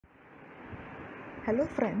Hello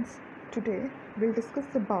friends, today we'll discuss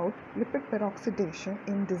about lipid peroxidation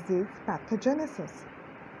in disease pathogenesis.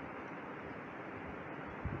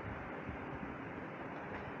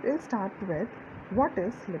 We'll start with what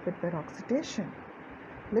is lipid peroxidation.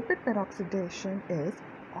 Lipid peroxidation is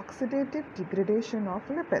oxidative degradation of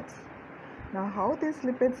lipids. Now how these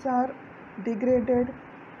lipids are degraded?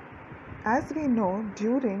 As we know,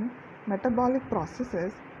 during metabolic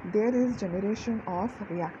processes there is generation of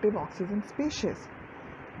reactive oxygen species.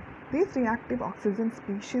 These reactive oxygen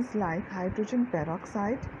species like hydrogen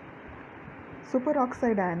peroxide,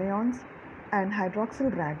 superoxide anions and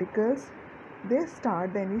hydroxyl radicals, they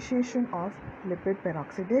start the initiation of lipid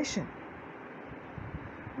peroxidation.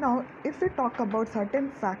 Now, if we talk about certain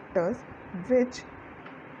factors which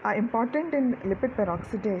are important in lipid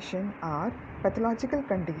peroxidation are pathological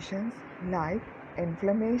conditions like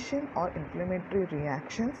inflammation or inflammatory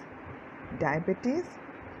reactions, diabetes,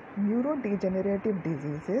 neurodegenerative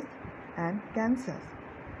diseases and cancers.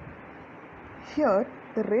 Here,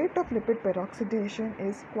 the rate of lipid peroxidation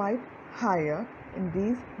is quite higher in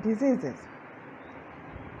these diseases.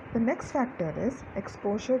 The next factor is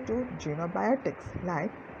exposure to xenobiotics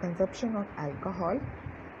like consumption of alcohol,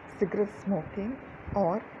 cigarette smoking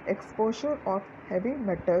or exposure of heavy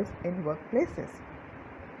metals in workplaces.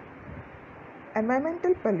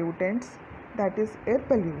 Environmental pollutants, that is air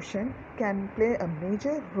pollution, can play a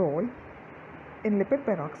major role in lipid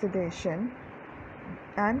peroxidation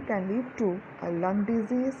and can lead to a lung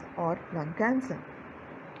disease or lung cancer.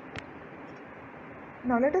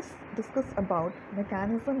 Now let us discuss about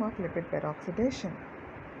mechanism of lipid peroxidation.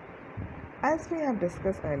 As we have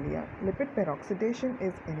discussed earlier, lipid peroxidation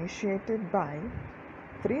is initiated by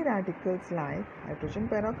free radicals like hydrogen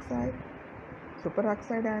peroxide,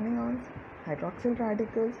 superoxide anions, hydroxyl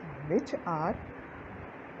radicals, which are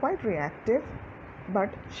quite reactive but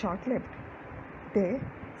short-lived. They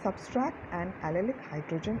subtract an allylic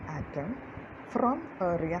hydrogen atom from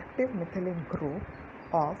a reactive methylene group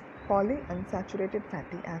of polyunsaturated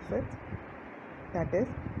fatty acids, that is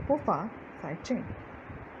PUFA side chain.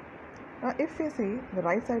 Now if we see the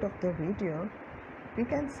right side of the video, we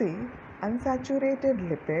can see unsaturated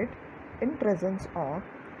lipid in presence of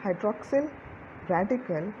hydroxyl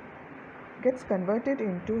radical gets converted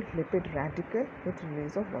into lipid radical with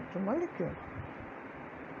release of water molecule.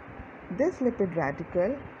 This lipid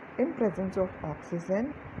radical in presence of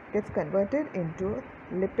oxygen gets converted into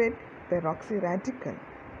lipid peroxyradical.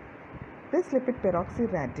 This lipid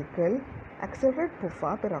peroxyradical accelerates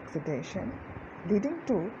PUFA peroxidation, leading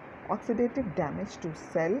to oxidative damage to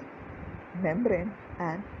cell, membrane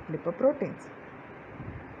and lipoproteins.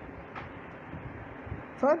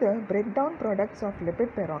 Further, breakdown products of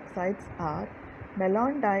lipid peroxides are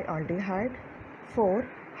malondialdehyde,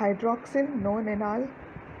 4-hydroxylnonenal.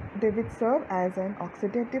 They will serve as an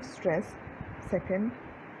oxidative stress second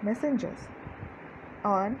messengers,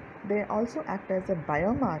 and they also act as a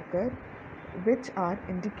biomarker which are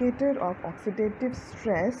indicator of oxidative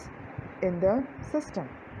stress in the system.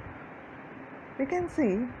 We can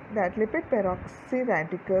see that lipid peroxy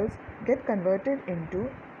radicals get converted into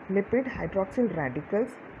lipid hydroxyl radicals,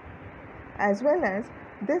 as well as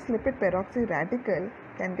this lipid peroxy radical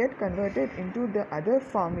can get converted into the other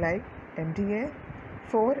form like MDA,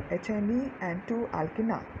 4-HNE and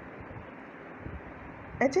 2-alkenyl.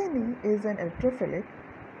 HNE is an electrophilic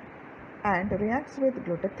and reacts with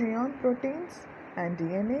glutathione proteins and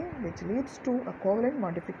DNA, which leads to a covalent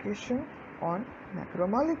modification on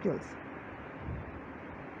macromolecules.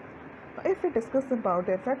 If we discuss about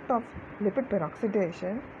the effect of lipid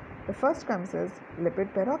peroxidation, the first comes is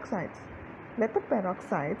lipid peroxides. Lipid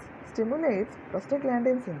peroxides stimulates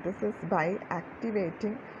prostaglandin synthesis by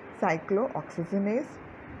activating cyclooxygenase,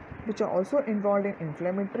 which are also involved in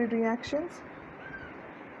inflammatory reactions.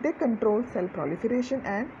 They control cell proliferation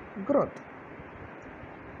and growth.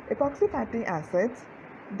 Epoxy fatty acids,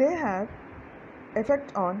 they have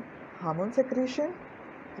effect on hormone secretion,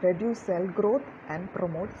 reduce cell growth and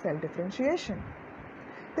promote cell differentiation.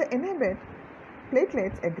 They inhibit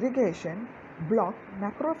platelets aggregation, block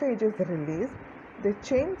macrophages release, they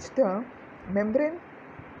change the membrane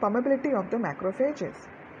permeability of the macrophages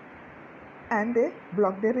and they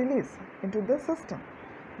block their release into the system.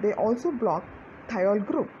 They also block thiol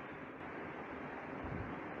group.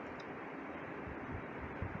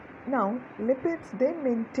 Now, lipids, they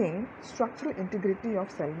maintain structural integrity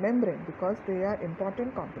of cell membrane because they are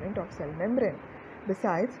important component of cell membrane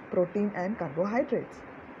besides protein and carbohydrates.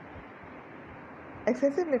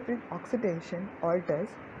 Excessive lipid oxidation alters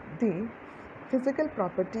the physical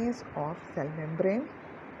properties of cell membrane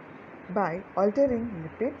by altering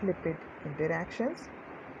lipid-lipid interactions,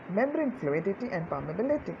 membrane fluidity and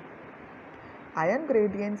permeability, ion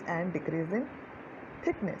gradients and decrease in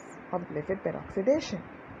thickness of lipid peroxidation.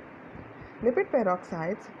 Lipid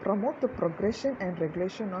peroxides promote the progression and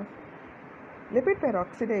regulation of lipid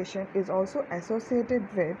peroxidation is also associated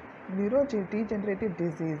with neurodegenerative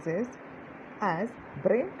diseases as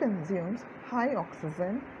brain consumes high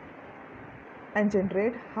oxygen and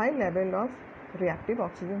generate high level of reactive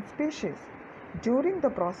oxygen species during the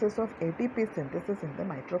process of ATP synthesis in the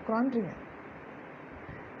mitochondria.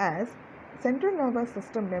 As central nervous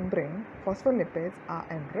system membrane phospholipids are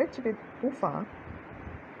enriched with UFA,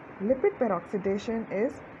 lipid peroxidation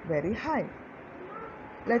is very high.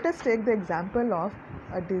 Let us take the example of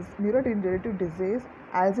a neurodegenerative disease,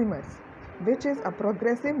 Alzheimer's, which is a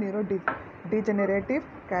progressive neurodegenerative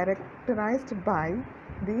characterized by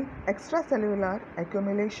the extracellular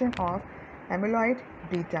accumulation of amyloid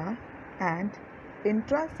beta and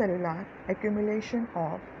intracellular accumulation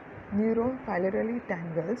of neurofibrillary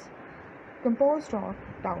tangles composed of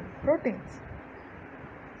tau proteins.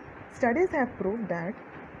 Studies have proved that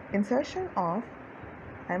insertion of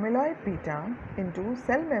amyloid beta into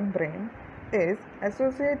cell membrane is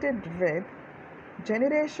associated with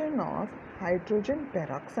generation of hydrogen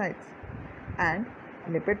peroxides and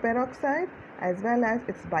lipid peroxide as well as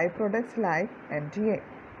its byproducts like MDA.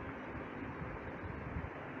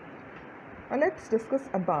 Now let's discuss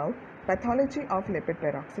about pathology of lipid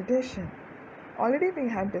peroxidation. Already we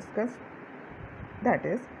have discussed, that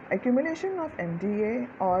is, accumulation of MDA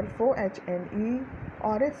or 4-HNE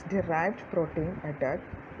or its derived protein adduct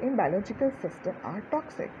in biological system are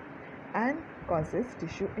toxic and causes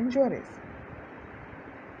tissue injuries.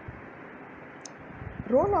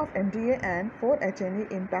 Role of MDA and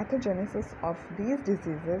 4-HNE in pathogenesis of these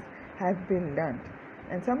diseases has been learned,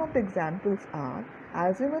 and some of the examples are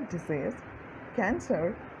Alzheimer's disease,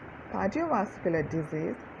 cancer, cardiovascular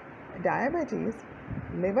disease, diabetes,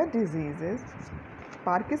 liver diseases,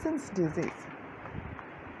 Parkinson's disease.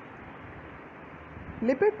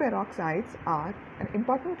 Lipid peroxides are an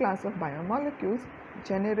important class of biomolecules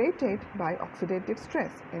generated by oxidative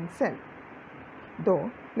stress in cell.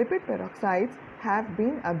 Though lipid peroxides have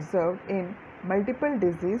been observed in multiple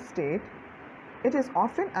disease states, it is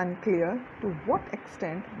often unclear to what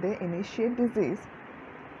extent they initiate disease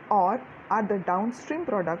or are the downstream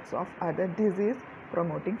products of other disease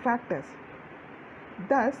promoting factors.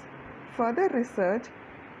 Thus, further research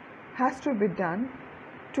has to be done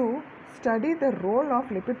to study the role of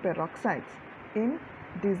lipid peroxides in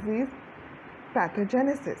disease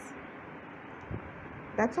pathogenesis.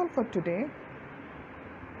 That's all for today.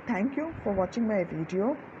 Thank you for watching my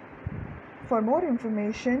video. For more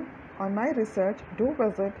information on my research, do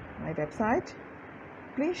visit my website.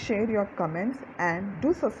 Please share your comments and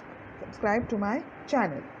do subscribe to my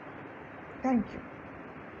channel. Thank you.